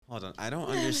Hold on. I don't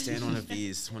understand one of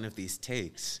these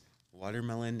takes.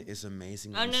 Watermelon is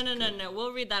amazing. Oh, no.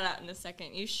 We'll read that out in a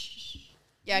second. You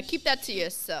Yeah, keep that to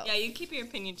yourself. Yeah, you keep your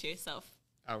opinion to yourself.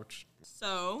 Ouch.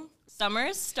 So, summer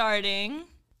is starting.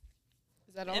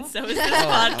 Is that all? And so is this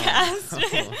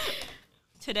podcast.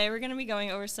 Today we're going to be going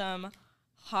over some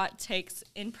hot takes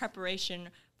in preparation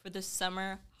for the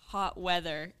summer hot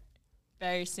weather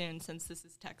very soon, since this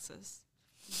is Texas.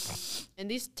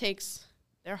 And these takes,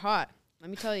 they're hot. Let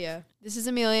me tell you. This is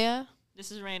Amelia.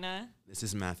 This is Raina. This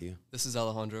is Matthew. This is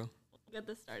Alejandro. Get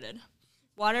this started.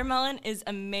 Watermelon is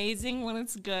amazing when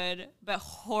it's good, but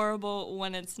horrible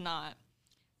when it's not.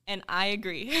 And I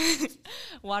agree.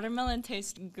 Watermelon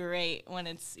tastes great when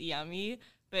it's yummy,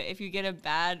 but if you get a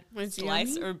bad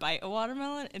slice or bite of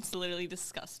watermelon, it's literally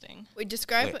disgusting. Wait,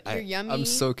 describe your yummy. I'm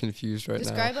so confused right now.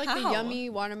 Describe like the yummy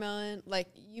watermelon. Like,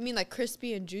 you mean like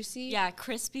crispy and juicy? Yeah,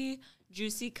 crispy,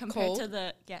 juicy compared to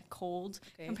the cold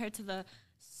compared to the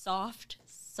soft,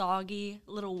 soggy,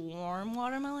 little warm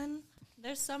watermelon.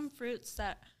 There's some fruits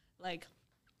that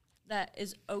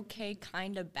is okay,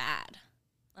 kind of bad.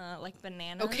 Like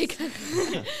bananas. Okay,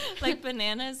 like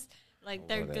bananas, like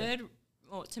they're good.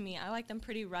 Well, to me, I like them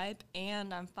pretty ripe,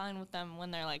 and I'm fine with them when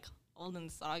they're like old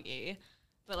and soggy.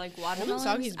 But like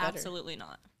watermelons, absolutely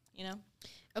not. You know?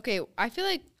 Okay, I feel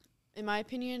like, in my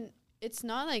opinion, it's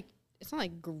not like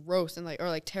gross and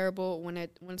or terrible when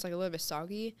it's like a little bit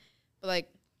soggy, but like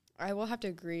I will have to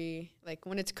agree, like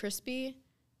when it's crispy,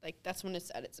 like that's when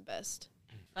it's at its best.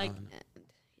 Like.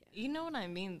 You know what I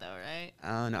mean, though, right?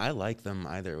 I don't know. I like them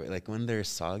either way. Like, when they're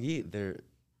soggy,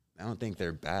 I don't think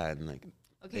they're bad. Like,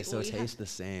 they still taste the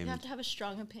same. You have to have a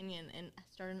strong opinion and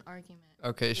start an argument.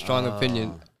 Okay, strong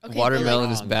opinion. Okay,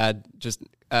 watermelon is bad, just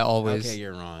always. Okay,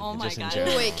 you're wrong. Oh, my God.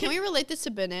 Wait, can we relate this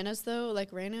to bananas, though?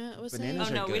 Like Raina was saying? Oh,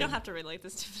 no, we don't have to relate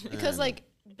this to bananas. Because, like,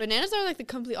 bananas are, like, the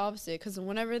complete opposite. Because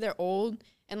whenever they're old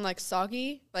and, like,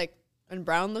 soggy, like, and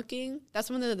brown looking, that's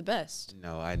when they're the best.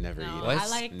 No, I never eat them. I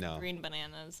like green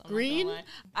bananas. Green?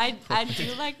 I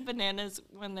do like bananas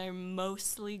when they're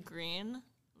mostly green.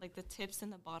 Like the tips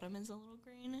and the bottom is a little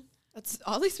green. That's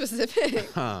oddly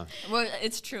specific. Huh. Well,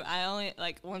 it's true. I only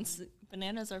once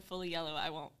bananas are fully yellow, I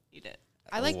won't eat it.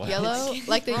 I like yellow,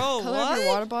 like the color of your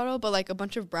water bottle, but like a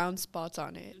bunch of brown spots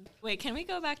on it. Wait, can we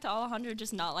go back to Alejandro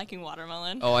just not liking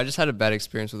watermelon? Oh, I just had a bad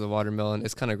experience with a watermelon.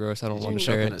 It's kind of gross. I don't want to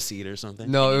share it. A seed or something?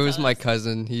 No, it was my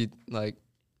cousin. He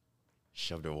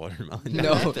shoved a watermelon.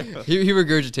 No, he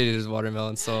regurgitated his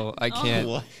watermelon, so I can't.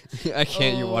 What? I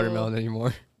can't eat watermelon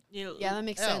anymore. Yeah, that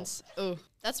makes sense. Oh,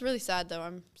 that's really sad though.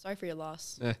 I'm sorry for your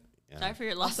loss. Yeah. Sorry for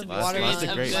your loss of watermelon.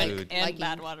 of great good food. and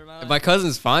bad watermelon. My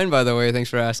cousin's fine, by the way. Thanks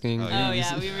for asking. Oh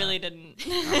yeah, we really didn't.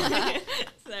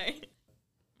 Sorry.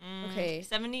 Okay.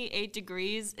 78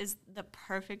 degrees is the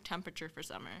perfect temperature for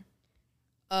summer.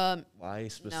 Why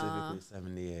specifically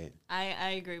 78?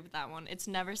 I agree with that one. It's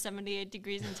never 78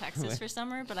 degrees in Texas for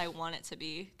summer, but I want it to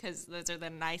be because those are the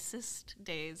nicest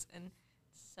days and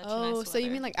such nice weather. Oh, so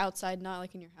you mean like outside, not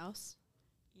like in your house?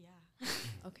 Yeah.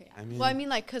 Okay. I mean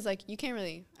like, cause like you can't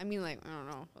really. I mean like, I don't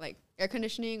know, like air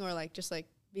conditioning or like just like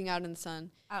being out in the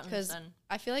sun. Out in the sun.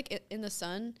 I feel like in the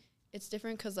sun, it's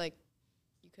different because like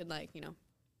you could like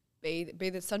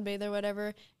sunbathe or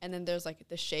whatever, and then there's like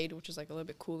the shade, which is like a little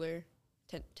bit cooler.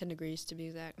 10 degrees to be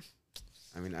exact.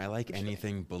 I mean, I like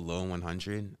anything below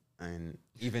 100 and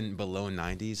even below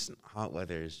 90s. Hot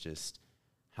weather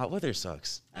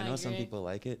sucks. I know some people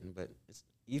like it, but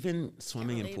even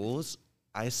swimming in pools,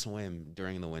 I swim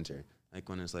during the winter, like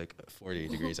when it's like 40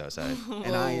 degrees outside,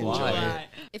 and I enjoy it.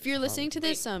 If you're listening to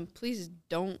this, please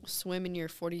don't swim in your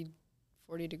 40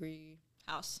 degree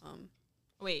house.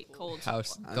 Cold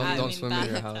house. Don't swim in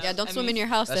your house. Yeah, don't swim in your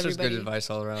house, that's everybody. That's just good advice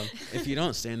all around. If you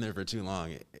don't stand there for too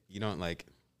long, you don't like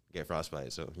get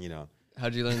frostbite. So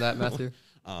How'd you learn that, Matthew?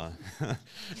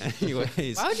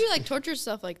 Anyways. Why would you like torture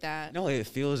stuff like that? No, it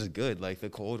feels good. Like the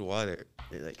cold water.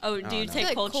 Like, do you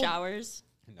take cold showers?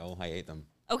 No, I hate them.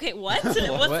 Okay, what? What's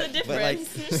the difference? But like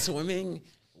swimming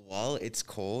while it's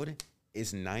cold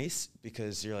is nice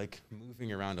because you're like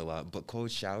moving around a lot. But cold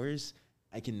showers,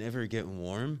 I can never get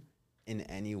warm in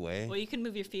any way. Well, you can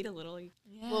move your feet a little. Yeah.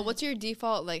 Well, what's your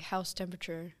default like house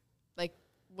temperature? Like,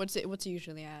 what's it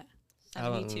usually at?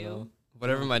 72.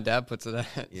 Whatever my dad puts it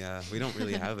at. Yeah, we don't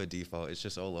really have a default. It's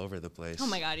just all over the place. Oh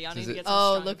my God, Yanni gets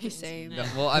look, he's same. No,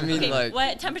 well, I mean, like,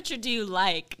 what temperature do you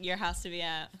like your house to be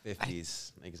at?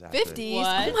 50s, exactly. 50s?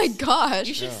 What? Oh my gosh.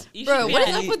 You should Bro, what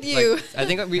is up with you? Like, I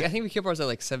think we keep ours at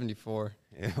like 74.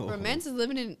 Bro, Mans is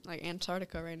living in like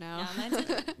Antarctica right now. Yeah, mine's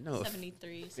at No,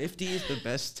 73. 50 is the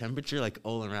best temperature, like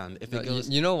all around. If No, it goes,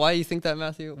 you know why you think that,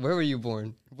 Matthew? Where were you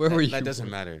born? Where were you? that doesn't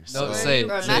born? matter. No, So- say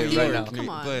Bro, it. Say it Matthew, right now. come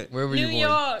on. But Where were New you born?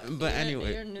 York. But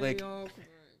anyway, You're New like- York.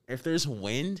 if there's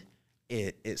wind,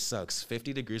 it sucks.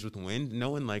 50 degrees with wind,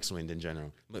 no one likes wind in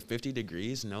general. But 50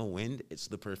 degrees, no wind, it's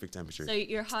the perfect temperature. So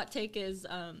your hot take is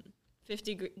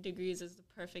 50 degrees is the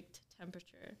perfect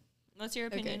temperature. What's your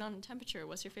opinion on temperature?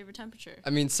 What's your favorite temperature? I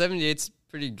mean, 78's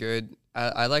pretty good.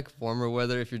 I like warmer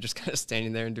weather if you're just kind of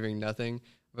standing there and doing nothing.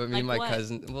 But me and my Like what?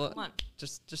 cousin, well, Come on.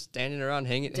 just standing around,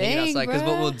 hanging Dang, outside. Because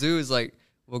what bruh. we'll do is like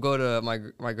we'll go to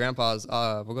my grandpa's,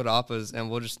 we'll go to Appa's, and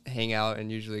we'll just hang out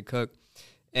and usually cook,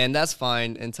 and that's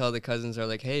fine until the cousins are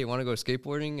like, "Hey, you want to go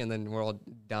skateboarding?" And then we're all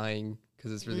dying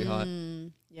because it's really hot.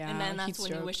 Yeah, And then that's heat when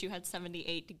you stroke. wish you had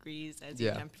 78 degrees as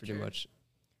your Yeah, temperature. pretty much.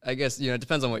 I guess it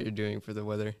depends on what you're doing for the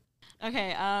weather.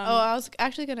 Okay. Oh, I was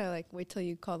actually gonna like wait till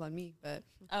you called on me, but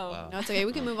Oh. no, it's okay.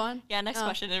 We can move on. Yeah, next Oh.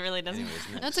 question. It really doesn't. Anyways,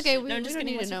 next. That's okay. We, No, I'm we just don't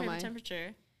kidding. need What's to your know favorite mine.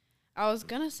 temperature? I was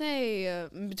gonna say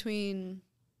between,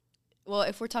 well,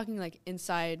 if we're talking like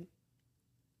inside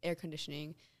air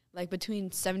conditioning, like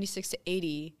between 76 to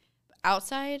 80.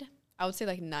 Outside, I would say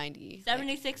like 90.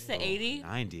 76 to 80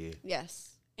 90.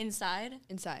 Yes, inside.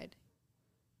 inside.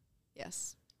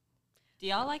 Yes. Do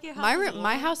y'all like your house? My warm?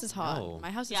 my house is hot. No. My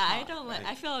house is Yeah, hot. I don't like.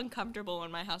 I feel uncomfortable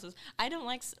when my house is. I don't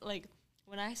like like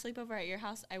when I sleep over at your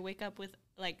house. I wake up with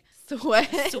like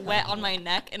Sweat. sweat on my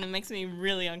neck, and it makes me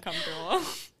really uncomfortable.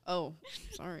 Oh,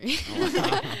 sorry.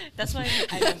 That's why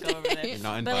I don't go over there. You're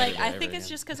not But like, invited I there think ever it's again.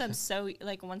 just because I'm so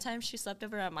like. One time she slept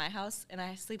over at my house, and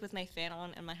I sleep with my fan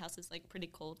on, and my house is like pretty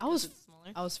cold. I 'cause was- it's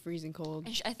smaller. I was freezing cold.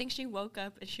 And I think she woke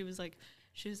up and she was like,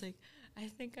 I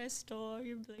think I stole all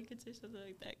your blankets or something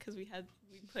like that because we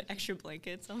put extra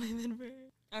blankets on my bed for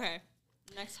her. Okay,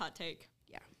 next hot take.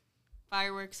 Yeah.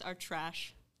 Fireworks are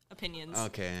trash. Opinions.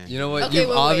 Okay. You know what? Okay, You've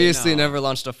wait, wait. obviously No. never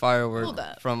launched a Hold firework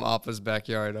up. from Appa's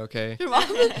backyard, okay?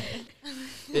 Okay.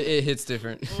 It hits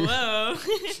different. Whoa.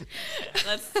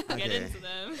 Let's get Okay. into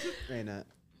them.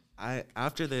 Raina,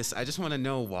 after this, I just want to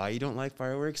know why you don't like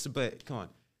fireworks. But come on,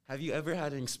 have you ever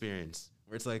had an experience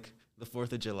where it's like the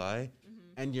 4th of July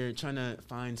and you're trying to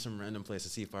find some random place to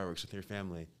see fireworks with your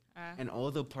family, and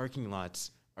all the parking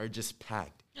lots are just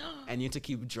packed, and you have to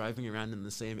keep driving around in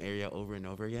the same area over and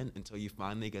over again until you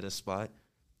finally get a spot,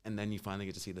 and then you finally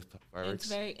get to see the fireworks?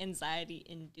 It's very anxiety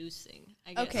inducing.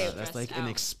 I get Okay. That's like stressed an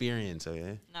out. experience,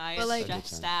 okay? No, I But, get like-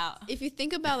 stressed out. If you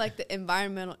think about like the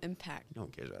environmental impact. No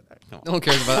one cares about that. Come on. No one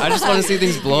cares about it. I just want to see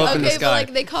things blow up in the Okay, but sky.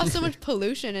 like they cause so much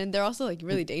pollution and they're also like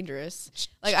really dangerous.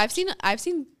 Like I've seen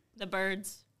The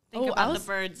birds. Think Oh, I about was- the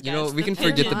birds, guys. You know, we The can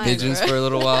forget the pigeons. pigeons for a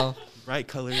little while. Bright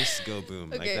colors, go boom.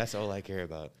 Like Okay. that's all I care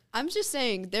about. I'm just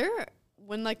saying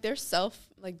when like they're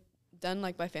done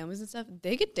like by families and stuff,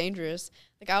 they get dangerous.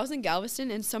 Like I was in Galveston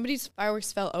and somebody's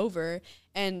fireworks fell over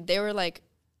and they were like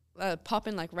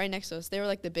popping like right next to us. They were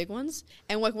like the big ones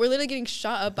and like we're literally getting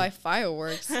shot up by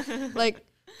fireworks. Like,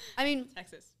 I mean,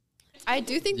 Texas. I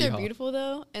do think they're Yeehaw. beautiful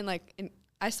though, and like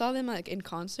I saw them like in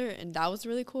concert and that was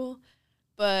really cool.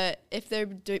 But if they're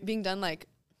being done like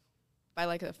by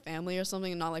like a family or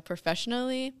something and not like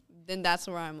professionally, then that's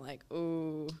where I'm like,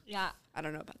 ooh, Yeah, I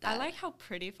don't know about that. I like how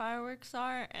pretty fireworks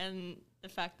are and the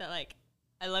fact that like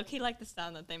I low-key like the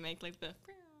sound that they make, like the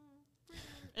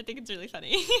I think it's really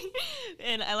funny.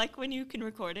 And I like when you can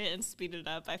record it and speed it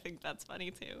up. I think that's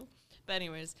funny too. But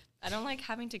anyways, I don't like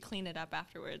having to clean it up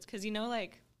afterwards because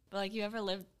but you ever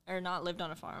lived or not lived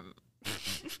on a farm?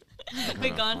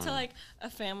 But gone to like a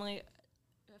family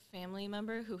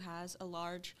member who has a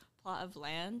large plot of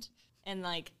land and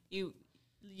like you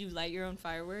light your own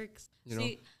fireworks. You know?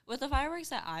 See, with the fireworks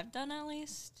that I've done at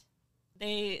least,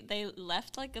 they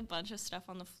left like a bunch of stuff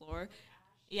on the floor.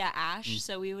 Yeah, ash.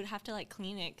 So we would have to like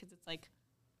clean it because it's like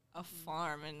a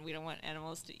farm and we don't want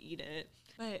animals to eat it.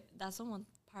 But that's the one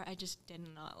part I just did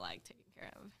not like taking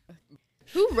care of.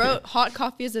 Who wrote hot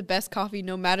coffee is the best coffee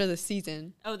no matter the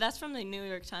season? Oh, that's from the New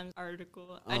York Times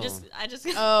article. I Oh. just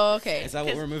Oh, okay. Is that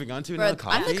what we're moving on to Bro, now?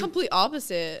 Coffee? I'm the complete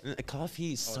opposite.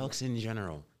 Coffee sucks in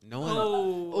general. No one.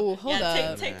 Oh, hold yeah,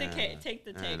 up. Take the take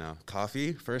the I take. don't know.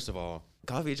 Coffee, first of all,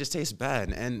 coffee just tastes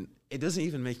bad, and it doesn't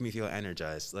even make me feel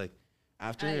energized. Like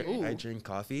after I drink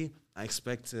coffee, I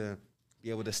expect to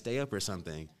be able to stay up or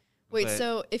something. Wait, But,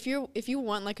 so if you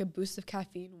want like a boost of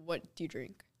caffeine, what do you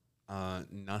drink?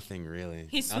 nothing really.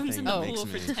 He swims in Nothing the makes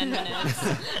pool for me- 10 minutes.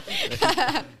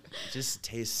 It just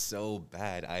tastes so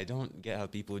bad. I don't get how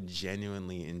people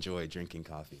genuinely enjoy drinking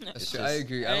coffee. It's I just-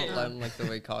 agree. I don't like the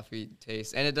way coffee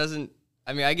tastes, and it doesn't.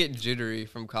 I mean, I get jittery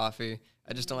from coffee.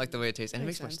 I just don't like the way it tastes, and it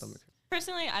Makes makes my sense. stomach hurt.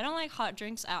 Personally, I don't like hot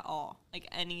drinks at all, like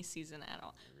any season at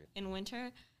all. In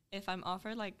winter, if I'm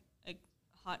offered like a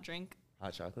hot drink,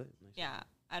 Hot chocolate? Nice. yeah,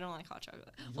 I don't like hot chocolate.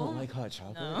 You don't like hot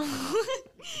chocolate? No.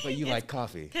 But you like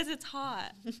coffee. Because it's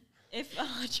hot. If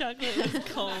hot chocolate was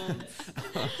cold,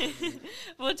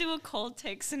 we'll do a cold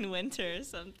takes in winter or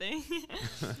something.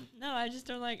 No, I just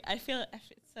don't like. I feel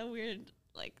it's so weird.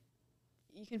 Like,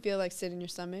 You can feel like sit in your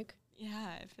stomach.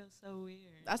 yeah, it feels so weird.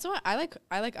 That's why I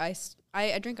like iced.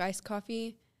 I drink iced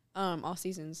coffee, all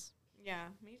seasons. Yeah,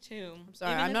 me too. I'm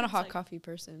sorry, Even I'm if not a it's, hot like, coffee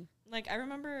person. Like, I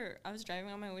remember I was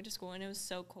driving on my way to school and it was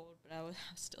so cold, but I was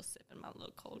still sipping my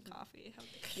little cold coffee. I was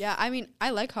like, Yeah, I mean, I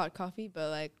like hot coffee, but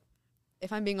like,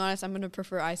 if I'm being honest, I'm gonna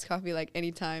prefer iced coffee like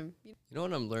anytime. You know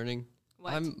what I'm learning?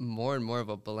 what? I'm more and more of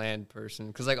a bland person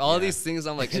because like all these things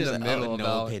I'm like in the Just, middle no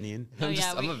about. opinion. Oh, I'm,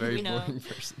 yeah, I'm a very we know. boring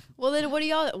person. Well, then what do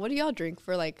y'all drink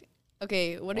for like?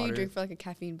 Okay, what do you Water. drink for like a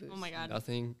caffeine boost? Oh my god.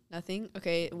 Nothing. Nothing.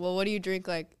 Okay, well, what do you drink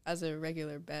like as a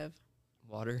regular bev?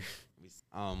 Water.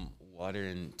 Water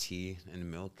and tea and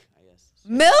milk, I guess.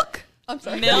 Milk. I'm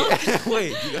sorry. Milk? Wait,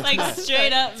 you guys Like not-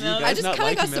 straight up Do you milk. I guys just not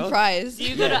kind of like got milk? surprised. Do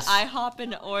you Yes. go to IHOP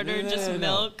and order just No.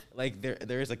 milk? Like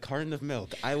there is a carton of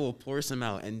milk. I will pour some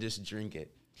out and just drink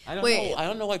it. I don't Wait. know. I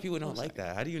don't know why people don't like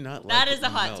that. How do you not like That is a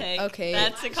hot milk? take. Okay.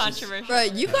 That's a controversial. Bro,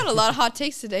 you got a lot of hot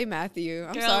takes today, Matthew.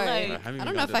 I'm Girl, sorry. like- I I haven't even don't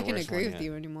know gone if to I the can worst agree one with yet.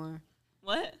 you anymore.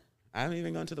 What? I haven't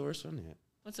even gone to the worst one yet.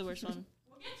 What's the worst one?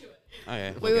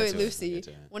 Okay. Wait, Lucy.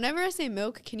 Whenever I say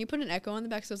milk, can you put an echo on the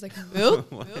back so it's like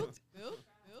milk? What? milk?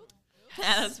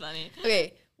 Yeah, that's funny.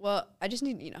 Okay, well, I just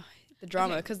need, the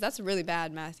drama Okay. because that's really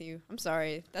bad, Matthew. I'm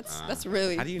sorry. That's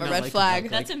really how do you a not red like flag.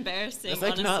 milk? That's embarrassing. It's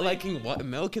like not honestly. liking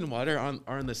milk and water are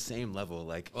on the same level.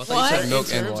 Like Well, I thought you said in milk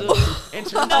and terms water. in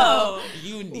terms No. of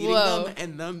you needing Whoa. them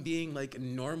and them being like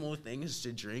normal things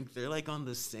to drink, they're like on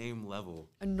the same level.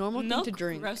 A normal Milk thing to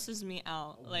drink. grosses me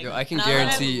out. Like, Yo, I can now that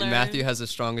I've guarantee learned- Matthew has the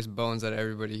strongest bones out of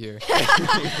everybody here.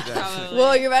 Probably.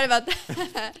 Well, you're right about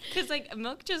that. Because like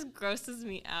milk just grosses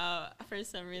me out for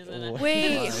some reason. What?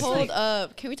 Wait, Why? hold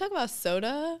up. Can we talk about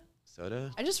soda?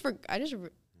 Soda?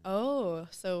 Oh,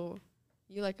 so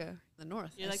you like the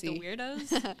North. You're I like see. the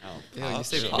weirdos. Oh, Yeah, you pop?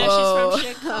 say Sure. pop. No, Oh.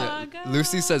 she's from Chicago.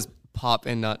 Lucy says pop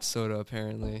and not soda.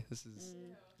 Apparently, this is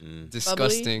Mm.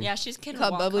 disgusting. Yeah, she's Kid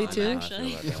Called Walk bubbly On, too? I feel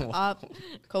Actually. about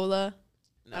that. Cola.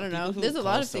 No, I don't know. people who There's a call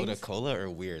lot of soda things. cola are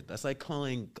weird. That's like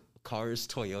calling cars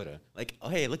Toyota. Like, oh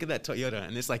hey, look at that Toyota,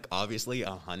 and it's like obviously a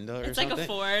Honda or It's something. like a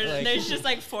Ford. Like, There's just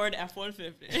like Ford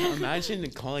F-150. imagine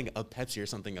calling a Pepsi or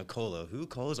something a cola. Who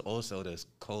calls all sodas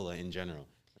cola in general?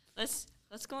 Let's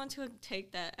go on to a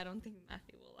take that I don't think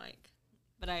Matthew will like,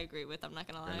 but I agree with. I'm not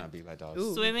gonna They're lie. not beat by dogs.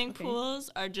 Ooh. Swimming okay. pools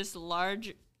are just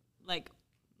large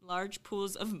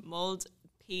pools of mold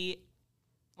pee.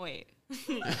 Wait.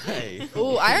 Hey.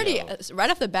 Oh, I already Yo. right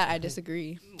off the bat I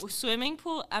disagree. Swimming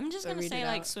pool. I'm just So gonna read say it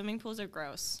like out. swimming pools are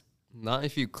gross. Not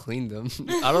if you clean them.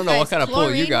 I don't know what kind of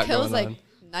pool you Chlorine got kills going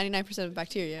like on. 99% of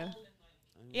bacteria.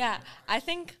 Yeah, I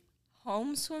think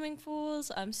home swimming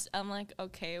pools I'm like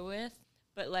okay with,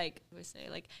 but like we say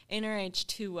like inner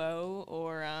H2O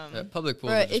or Public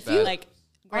pools Bruh, are just if you- bad. like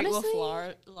Great Wolf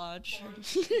Honestly- Lodge.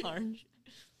 Large.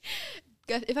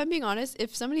 Guys, if I'm being honest,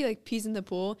 if somebody like pees in the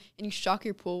pool and you shock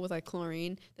your pool with like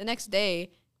chlorine, the next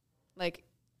day, like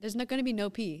there's not gonna be no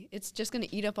pee. It's just gonna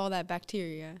eat up all that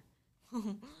bacteria.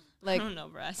 Like I don't know,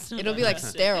 bro. I still it'll don't be like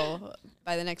trust it. sterile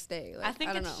by the next day. Like, I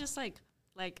think don't it's know. just like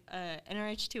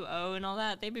NRH2O and all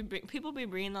that. People be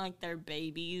bringing like their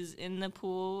babies in the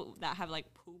pool that have like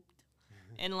pooped,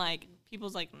 and like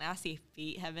people's like nasty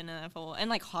feet have been in the pool, and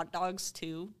like hot dogs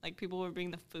too. Like people would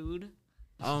bring the food.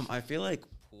 I feel like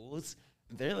pools,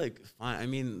 they're like fine. I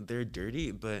mean, they're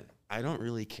dirty, but I don't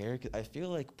really care. 'Cause I feel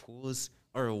like pools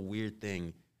are a weird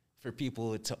thing for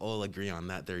people to all agree on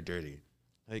that they're dirty.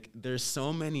 Like, there's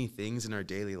so many things in our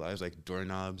daily lives, like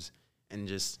doorknobs and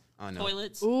just, I don't know,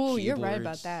 Toilets. Ooh, you're right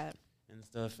about keyboards. that. and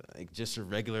stuff, like just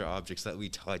regular objects that we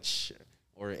touch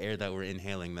or air that we're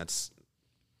inhaling that's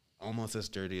almost as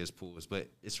dirty as pools, but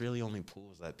it's really only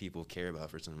pools that people care about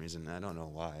for some reason. I don't know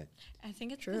why. I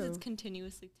think it's because True. it's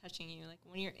continuously touching you. Like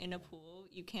when you're in a pool,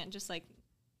 you can't just like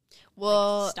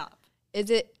Well, stop.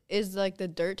 is like the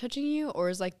dirt touching you or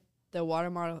is like the water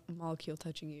molecule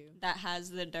touching you? That has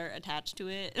the dirt attached to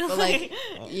it. But like,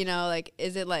 like,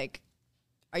 is it like,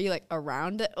 are you like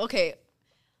around it? Okay.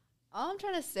 All I'm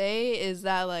trying to say is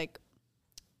that like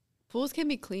pools can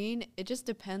be clean. It just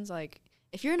depends. Like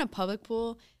if you're in a public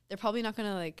pool, they're probably not going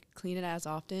to like clean it as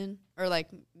often or like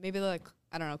maybe they'll like,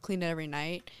 I don't know, clean it every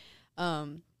night. But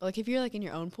like if you're like in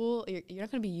your own pool, you're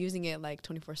not going to be using it like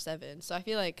 24/7. So I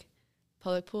feel like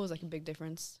public pool is like a big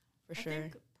difference for I sure.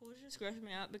 think pools just gross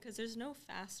me out because there's no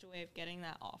fast way of getting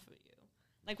that off of you.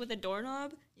 Like with a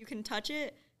doorknob, you can touch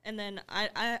it, and then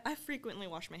I frequently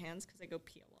wash my hands because I go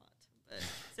pee a lot, but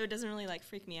so it doesn't really like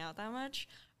freak me out that much.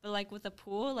 But like with a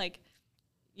pool, like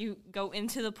you go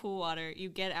into the pool water, you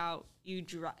get out, you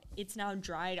dry. It's now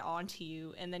dried onto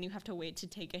you, and then you have to wait to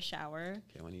take a shower.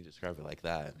 Okay, when you describe it like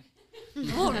that,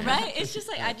 Well, right? It's just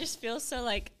like I just feel so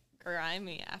like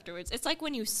grimy afterwards. It's like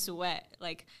when you sweat,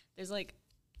 like there's like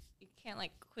you can't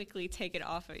like quickly take it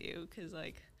off of you because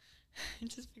like it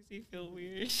just makes me feel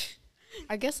weird.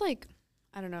 I guess like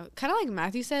I don't know, kind of like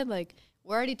Matthew said, like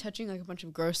we're already touching like a bunch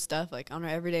of gross stuff like on our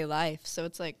everyday life. So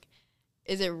it's like,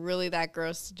 is it really that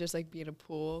gross to just like be in a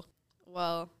pool?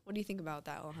 Well, what do you think about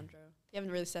that, Alejandro? You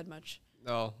haven't really said much.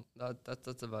 No,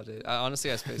 that's about it. I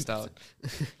spaced out.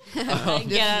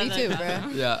 Yeah, Me too, bro.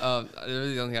 Yeah,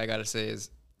 really the only thing I gotta say is,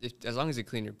 as long as you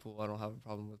clean your pool, I don't have a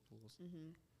problem with pools.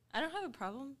 I don't have a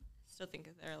problem. Still think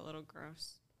that they're a little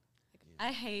gross. Like,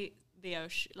 I hate the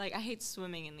ocean. Like I hate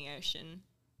swimming in the ocean.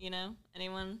 You know,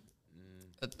 anyone?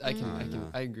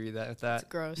 I agree with that. It's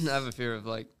gross. I have a fear of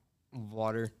like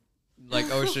water,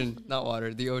 like ocean, not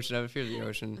water. The ocean. I have a fear of the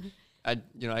ocean. I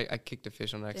kicked a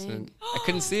fish on accident. I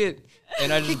couldn't see it,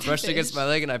 and I just brushed against my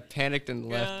leg, and I panicked and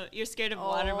left. Girl, you're scared of Aw.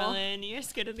 watermelon. You're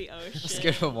scared of the ocean. I'm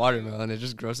scared of watermelon. It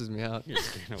just grosses me out. you're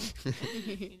scared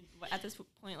of At this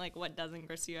point, like, what doesn't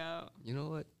gross you out? You know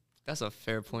what? That's a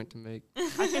fair point to make. I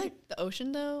feel like the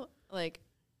ocean though, like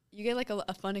you get like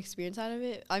a fun experience out of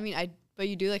it. I mean, but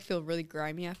you do like feel really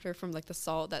grimy after from like the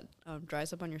salt that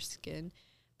dries up on your skin.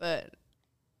 But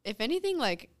if anything,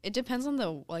 like it depends on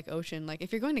the like ocean. Like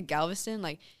if you're going to Galveston,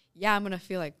 like yeah, I'm gonna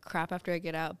feel like crap after I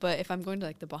get out. But if I'm going to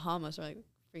like the Bahamas or like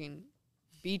freaking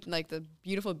beach, like the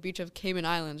beautiful beach of Cayman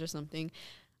Islands or something,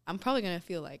 I'm probably gonna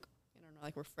feel like I don't know,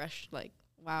 like refreshed. Like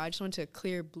wow, I just went to a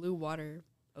clear blue water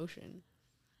ocean.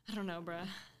 I don't know, bruh.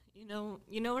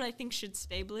 You know what I think should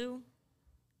stay blue?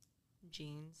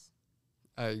 Jeans.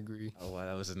 I agree. Oh wow,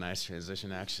 that was a nice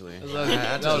transition actually.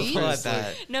 That was Pull at perfect.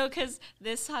 that. No, because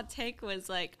this hot take was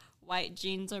like white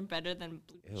jeans are better than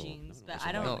blue Ew, jeans, no, but no,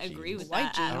 I don't no. agree with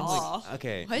White that at jeans? all.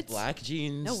 Okay, What? black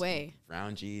jeans. No way.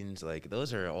 Brown jeans, like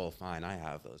those are all fine. I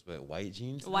have those, but white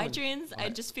jeans. no White one- jeans, I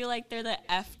What? just feel like they're the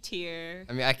F tier.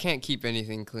 I mean, I can't keep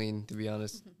anything clean, to be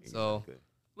honest. So Exactly.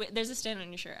 Wait, there's a stain on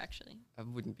your shirt, actually. I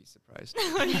wouldn't be surprised.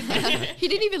 He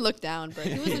didn't even look down, bro.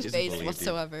 He wasn't Just phased believed you.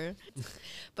 whatsoever.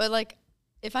 But like,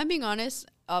 if I'm being honest,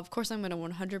 of course I'm gonna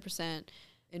 100%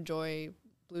 enjoy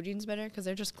blue jeans better because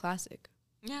they're just classic.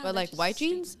 Yeah, But they're like just white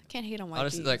statement. jeans, can't hate on white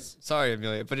Honestly, jeans. like, sorry,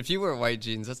 Amelia, but if you wear white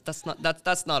jeans, that's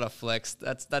not a flex.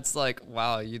 That's like,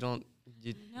 wow, you don't.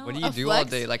 No, What do you a do all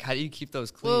flex? day? Like, how do you keep those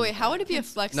clean? wait, how would it be a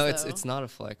flex? No, though? it's not a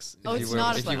flex. Oh, if it's you wear,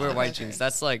 not a if you flex. wear white Okay. jeans,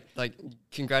 that's like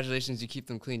congratulations, you keep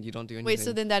them clean. You don't do anything. Wait,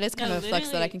 so then that is No, kind of a flex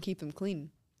that I literally- can keep them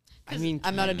clean. I mean,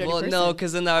 I'm not a dirty well, person. no,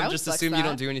 because then I I would would just flex assume you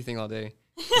don't that. do anything all day.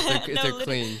 If No, they're literally.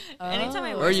 clean, Anytime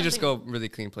I Oh. wear or you just something- go really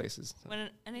clean places.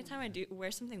 Anytime I do wear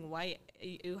something white,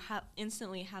 you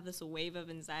instantly have this wave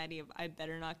of anxiety of I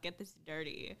better not get this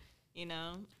dirty, you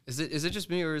know? Is it just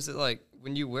me, or is it like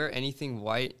when you wear anything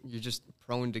white, you're just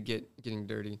prone to getting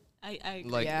dirty? I agree.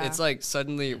 Like Yeah. it's like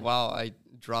suddenly, wow, I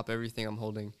drop everything I'm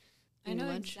holding. I know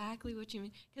lunch. exactly what you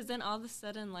mean. Because then all of a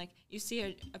sudden, like, you see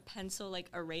a pencil,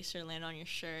 like, eraser land on your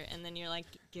shirt, and then you're like,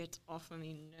 get off of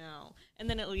me now. And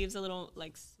then it leaves a little,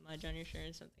 like, smudge on your shirt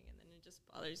or something, and then it just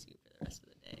bothers you for the rest of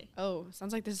the day. Oh,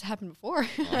 sounds like this has happened before.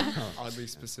 Oddly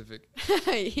specific.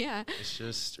 Yeah. It's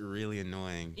just really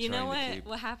annoying. You know trying to keep-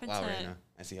 what happened Wow, to... Raina,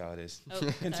 I see how it is. Oh,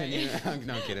 Continue. sorry.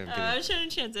 No, I'm kidding. I'm I kidding. was trying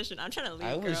to transition. I'm trying to leave,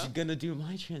 I was girl. gonna do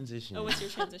my transition. Oh, what's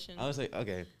your transition? I was like,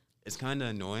 okay, it's kind of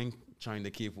annoying trying to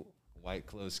keep white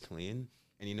clothes clean.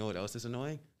 And you know what else is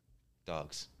annoying?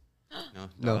 Dogs. No,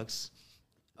 No. dogs.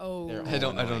 Oh, They're I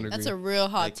don't annoying. agree. that's a real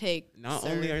hot Like, take. Not sir.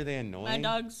 only are they annoying. My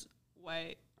dog's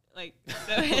white. Like, so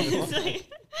it's like,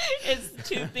 it's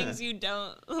two things you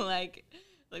don't like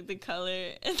the color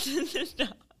and then the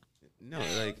dog. No,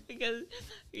 like Because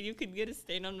you could get a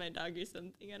stain on my dog or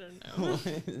something. I don't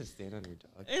know. stand on your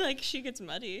dog. And, like, she gets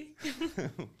muddy.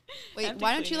 Wait, have to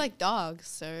why don't you clean it. like dogs,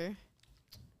 sir?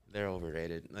 They're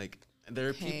overrated. Like there are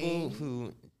Okay. people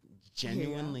who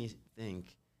genuinely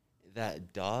think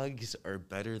that dogs are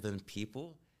better than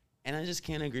people, and I just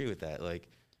can't agree with that. Like,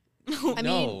 I mean,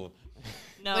 no,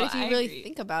 No, but if you I really agree.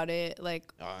 think about it, like,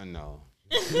 no.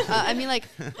 I mean, like,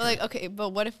 but like, okay, but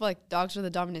what if like dogs are the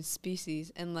dominant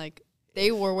species and like they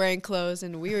were wearing clothes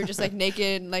and we were just like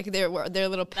naked, and, like they're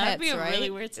little pets, That'd be a right? really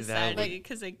weird Is that, society like-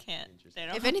 because they can't. They don't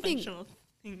If have anything- functional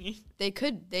thingy. They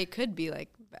could be like,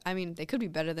 I mean, they could be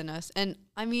better than us. And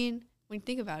I mean, when you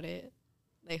think about it,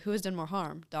 like, who has done more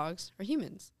harm, dogs or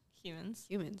humans? Humans.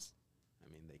 Humans.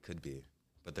 I mean, they could be,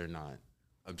 but they're not.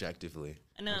 objectively.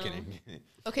 I know. I'm kidding.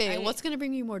 Okay, I- what's gonna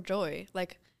bring you more joy?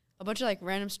 Like a bunch of like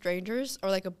random strangers, or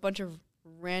like a bunch of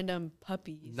random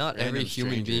puppies? Not Random every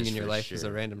human being in strangers your for life is a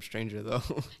sure. random stranger, though.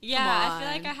 Yeah, I feel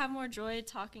like on. I have more joy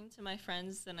talking to my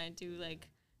friends than I do like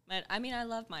I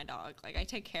love my dog. Like I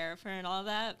take care of her and all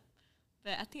that.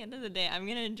 But at the end of the day, I'm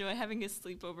gonna enjoy having a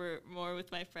sleepover more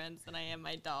with my friends than I am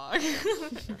my dog.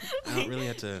 I don't really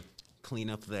have to clean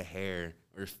up the hair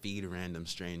or feed random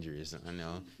strangers. I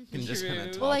know. You can just kind of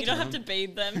True. talk Well, you don't to have to them,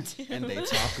 bathe them too. and they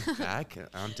talk back. I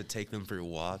don't have to take them for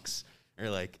walks or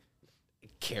like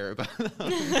care about them.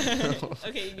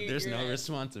 Okay, There's you're no right.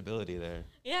 responsibility there.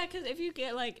 Yeah, because if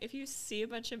you see a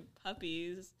bunch of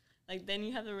puppies, like then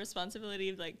you have the responsibility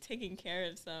of like taking care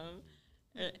of some.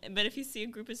 But if you see a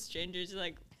group of strangers, you're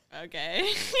like, okay,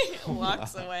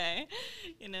 walks away,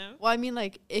 you know. Well, I mean,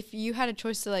 like if you had a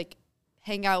choice to like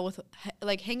hang out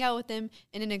with them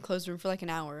in an enclosed room for like an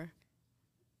hour,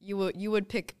 you would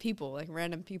pick people, like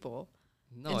random people,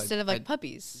 No, instead of like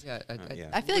puppies. Yeah, Yeah.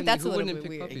 I feel like that's a who little wouldn't bit pick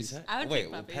weird. puppies? I would Wait,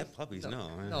 pick well, puppies. pet puppies? No.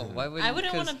 No, why would I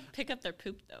wouldn't want to because- pick up their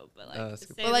poop though, but like, that's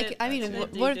good. say But like, that- I mean, say that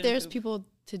what they if there's didn't poop. people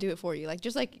to do it for you? Like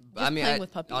just I mean, playing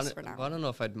with puppies for an well, hour. I don't know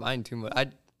if I'd mind too much.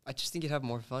 I just think you'd have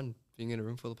more fun being in a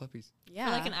room full of puppies. Yeah,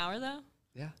 For like an hour though?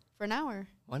 Yeah, for an hour.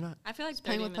 why not? I feel like Just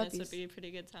playing 30 with minutes puppies. would be a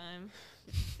pretty good time.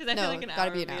 Because I No, feel like an gotta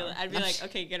hour be would an be, hour. I'd be like,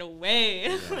 okay, get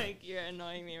away. Like, you're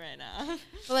annoying me right now.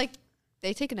 But like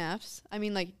they take naps. I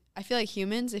mean, like I feel like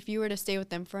humans, if you were to stay with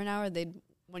them for an hour, they'd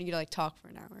want you to like talk for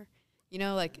an hour. You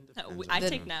know, like I the,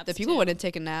 take naps the people too. wouldn't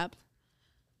take a nap.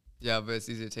 Yeah, but it's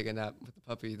easier to take a nap with a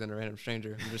puppy than a random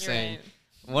stranger. I'm just You're saying. right.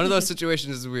 One of those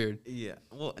situations is weird. Yeah.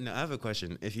 Well, no, I have a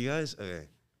question. If you guys, okay,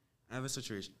 I have a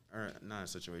situation, or not a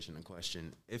situation, a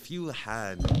question. If you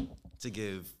had to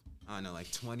give, I don't know,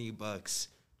 like $20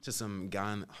 to some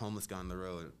homeless guy on the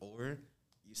road, or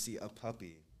you see a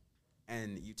puppy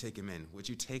and you take him in, would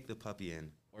you take the puppy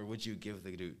in, or would you give the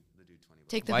dude $20?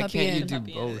 Take the Why puppy can't you in. do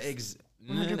Puppy in. both?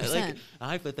 100%. Like,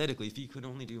 hypothetically, if you could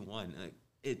only do one, like,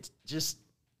 it just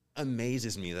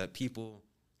amazes me that people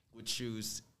would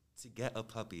choose to get a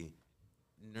puppy,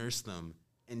 nurse them,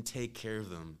 and take care of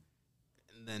them,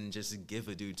 and then just give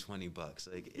a dude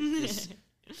 $20. Like, it's just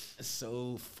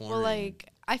so foreign. Well, like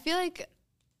I feel like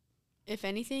if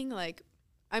anything, like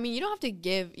I mean, you don't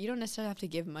necessarily have to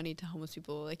give money to homeless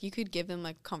people. Like you could give them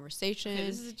like conversation, Okay,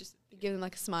 this is just give them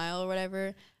like a smile or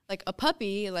whatever. Like a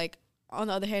puppy, like on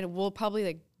the other hand, will probably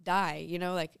like die. You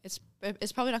know, like it's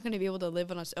probably not going to be able to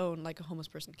live on its own like a homeless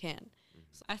person can.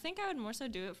 I think I would more so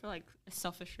do it for like a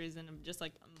selfish reason of just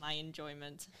like my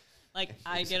enjoyment. Like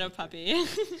I get a puppy.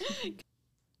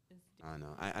 I don't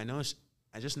know. I know.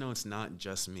 I just know it's not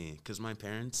just me, because my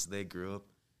parents, they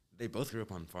both grew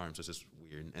up on farms, which is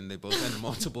weird, and they both had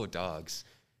multiple dogs,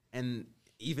 and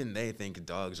even they think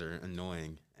dogs are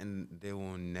annoying, and they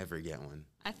will never get one.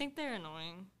 I think they're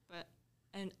annoying, but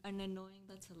an annoying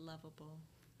that's lovable.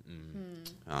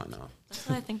 I don't know. That's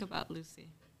what I think about Lucy.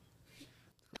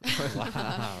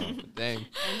 Wow, dang.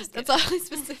 I'm just That's kidding. all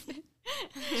specific.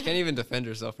 She can't even defend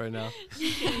herself right now.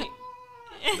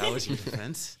 That was your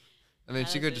defense? I mean,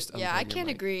 she could That's just. Yeah, unplug I your can't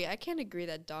mic. agree. I can't agree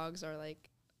that dogs are like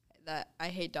that. I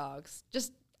hate dogs.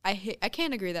 Just I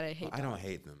can't agree that I hate. I dogs. don't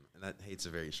hate them. That hate's a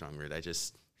very strong word. I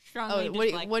just, Strongly Oh,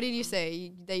 dislike what did you them.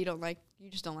 say? That you don't like? You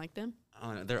just don't like them? I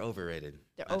don't know, they're overrated.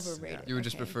 They're That's- overrated. You would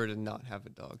just Okay. prefer to not have a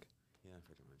dog. Yeah,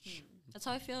 pretty much. That's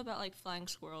how I feel about like flying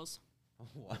squirrels.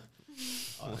 What?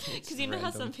 Because you know how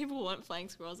some random. people want flying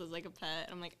squirrels as like a pet.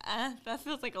 I'm like, that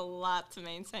feels like a lot to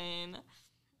maintain.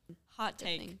 Hot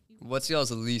take. thing. What's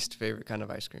y'all's least favorite kind of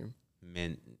ice cream?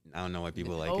 Mint. I don't know why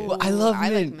people like Oh, it. I love I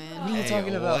mint. like mint. What are you Hey,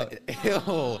 talking about? what?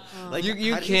 Ew. Like,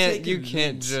 You how do can't take you mint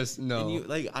can't just and no. you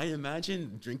like, I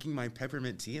imagine drinking my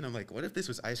peppermint tea, and I'm like, what if this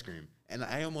was ice cream? And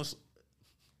I almost,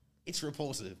 it's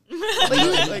repulsive. But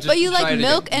you, Like, but you try like it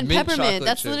milk again. and Mint peppermint. chocolate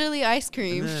That's chip. literally ice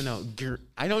cream. No.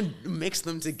 I don't mix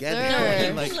them together. Sir. No, Sure.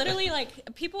 you Like, can literally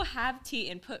like people have tea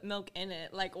and put milk in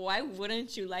it. Like, why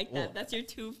wouldn't you like that? Well- That's your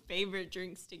two favorite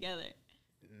drinks together.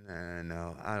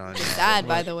 no, I don't know. Sad,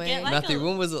 by the way. Get like Matthew, a-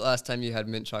 when was the last time you had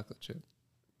mint chocolate chip?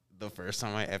 The first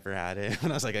time I ever had it,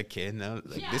 when I was like a kid, and I was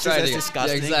like, Yeah. this Try is it as again.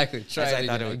 disgusting. Yeah, exactly. Try as it I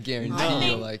thought again. it I would. guarantee No.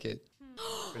 you'll like it.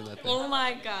 Put it out there. Oh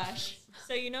my gosh.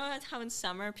 So you know how in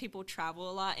summer people travel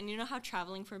a lot, and you know how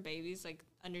traveling for babies like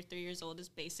under 3 years old is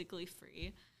basically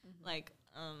free. Like,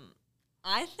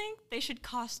 I think they should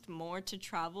cost more to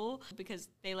travel because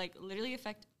they like literally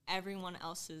affect everyone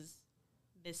else's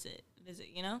visit.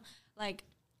 You know, like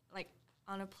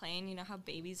on a plane. You know how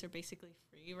babies are basically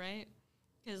free, right?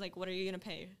 Because like, what are you gonna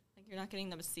pay? Like, you're not getting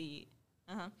them a seat.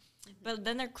 But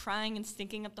then they're crying and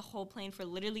stinking up the whole plane for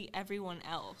literally everyone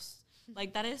else.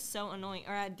 Like, that is so annoying.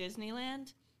 Or at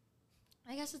Disneyland,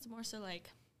 I guess it's more so like,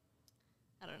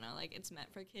 I don't know, like, it's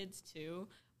meant for kids too.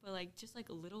 But, like, just, like,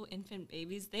 little infant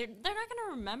babies, they're not going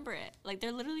to remember it. Like,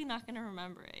 they're literally not going to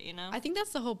remember it, you know? I think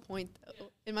that's the whole point,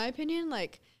 though. In my opinion,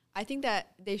 like, I think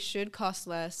that they should cost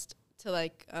less to,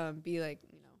 like, be, like,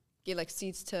 you know, get, like,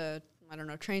 seats to, I don't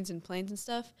know, trains and planes and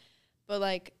stuff. But,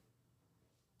 like,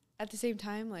 at the same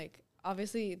time, like,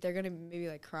 obviously they're going to maybe,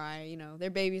 like, cry, you know.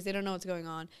 They're babies. They don't know what's going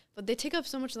on. But they take up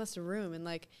so much less room. And,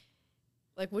 like,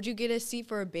 would you get a seat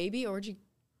for a baby or would you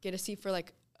get a seat for,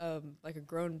 like a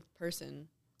grown person?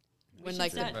 When,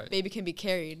 like, the baby can be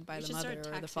carried by the mother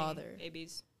or the father.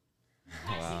 Babies.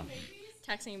 Wow.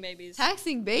 Taxing babies.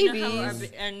 Taxing babies. You know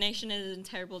how our nation is in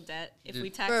terrible debt. If we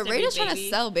tax Bro, every Rada's baby, trying to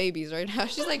sell babies right now.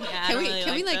 She's like, yeah, can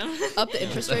we them. up the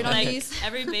interest rate on like, these?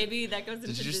 every baby that goes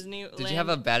into Disneyland. Did you have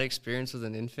a bad experience with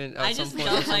an infant at I some just point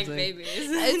don't or like something? babies.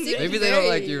 Maybe they don't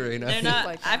like you, Raina. They're not.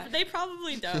 Like they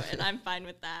probably don't, and I'm fine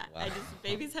with that. Wow.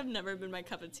 Babies have never been my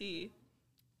cup of tea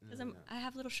because I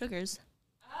have little sugars.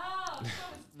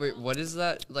 Wait, what is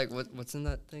that? Like, what's in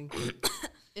that thing?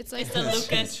 It's like It's a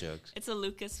Lucas. Jokes. It's a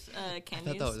Lucas I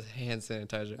candies. thought that was hand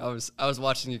sanitizer. I was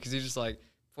watching you because you just like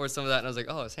poured some of that, and I was like,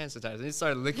 oh, it's hand sanitizer. And he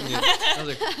started licking it. I was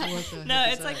like, what the No, heck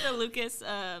is it's like that? the Lucas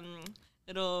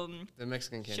little The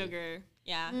Mexican candy. sugar.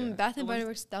 Yeah. Bath The and Body ones-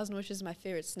 Works 1000 Wishes is my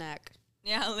favorite snack.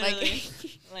 Yeah, Like literally.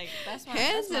 Like that's my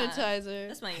hand that's my- sanitizer.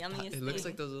 That's my yummiest It looks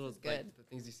thing. like those little good. like the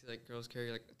things you see like girls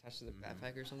carry like attached to the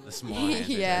backpack or something. The small hand.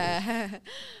 Yeah.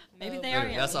 Maybe Oh, they are.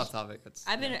 Anyway, that's yummy. off topic. That's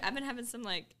I've been having some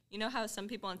like, you know how some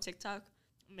people on TikTok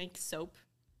make soap?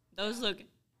 Those look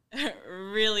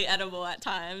really edible at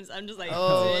times. I'm just like,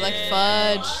 Oh, like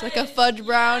fudge, like a fudge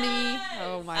brownie.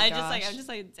 Oh my gosh. I'm just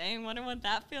like, dang, wonder what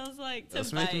that feels like to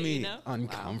That's bite, making me you know?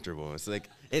 uncomfortable. It's like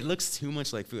it looks too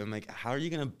much like food. I'm like, how are you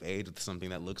gonna bathe with something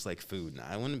that looks like food?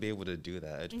 I wouldn't be able to do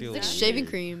that. I'd feel It's like Exactly. shaving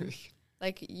weird. cream.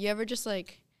 Like, you ever just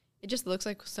like, it just looks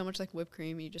like so much like whipped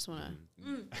cream. You just want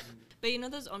to. But you know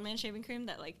those old man shaving cream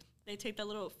that like they take that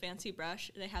little fancy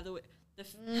brush. They have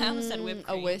I almost said whipped a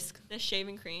cream. whisk. The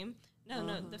shaving cream.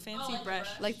 No, the fancy brush.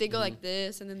 Like, they go like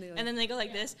this, and then they like. And then they go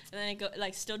like this, and then they go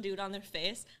like still do it on their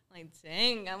face. Like,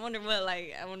 dang, I wonder,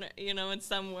 you know, in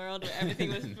some world where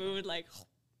everything was food, like,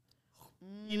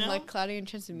 you know, like Cloudy and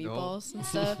Chance and No. Meatballs and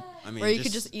stuff. I mean, where you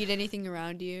could just eat anything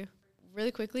around you.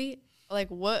 Really quickly, like,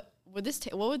 what would this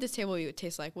table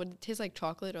taste like? Would it taste like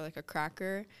chocolate or like a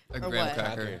cracker? a or graham what?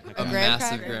 cracker, Like a a graham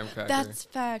massive cracker? graham cracker. That's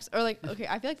facts. Or like, okay,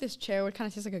 I feel like this chair would kind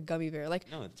of taste like a gummy bear.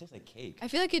 Like, no, it tastes like cake. I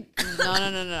feel like it.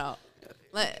 No.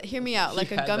 Hear me out. Like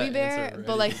You a had gummy that bear, answer but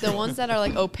already. like the ones that are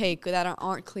like opaque, that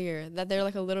aren't clear, that they're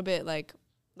like a little bit like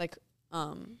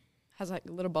has like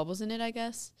little bubbles in it, I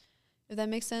guess. If that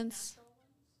makes sense.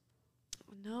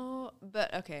 No,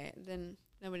 but okay, then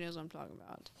nobody knows what I'm talking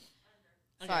about.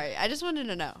 Okay. Sorry, I just wanted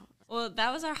to know. Well,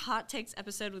 that was our hot takes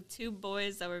episode with two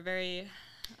boys that were very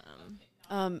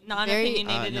Very.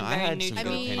 non-opinionated no, and I very had some I good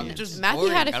neutral. mean, opinions. just Matthew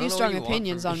boring. had I a don't few know what strong you want from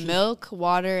opinions on me. milk,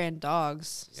 water, and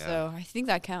dogs. Yeah. So I think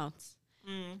that counts,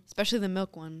 especially the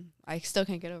milk one. I still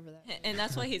can't get over that. And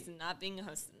that's why he's not being a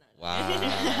host.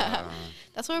 Wow.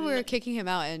 That's why we're kicking him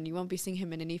out, and you won't be seeing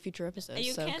him in any future episodes. And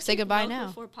you So can't say take goodbye milk now.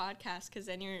 before podcast, because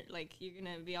then you're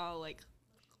gonna be all like.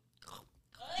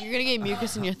 You're gonna get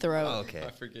mucus in your throat. Oh, okay.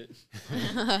 I forget.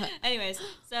 Anyways,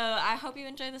 so I hope you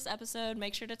enjoyed this episode.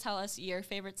 Make sure to tell us your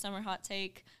favorite summer hot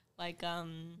take, like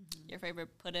your favorite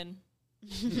pudding.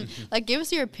 Like, give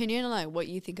us your opinion on like what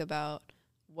you think about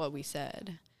what we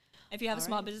said. If you have a All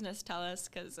small right. business, tell us,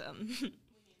 because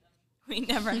we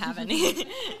never have any.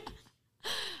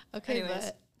 Okay, Anyways.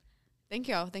 but thank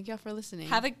y'all for listening.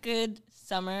 Have a good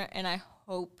summer, and I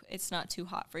hope it's not too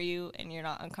hot for you and you're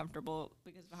not uncomfortable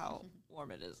because of how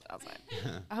warm it is outside.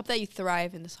 I hope that you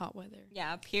thrive in this hot weather.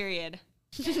 Yeah, period.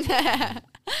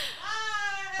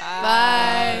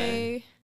 Bye.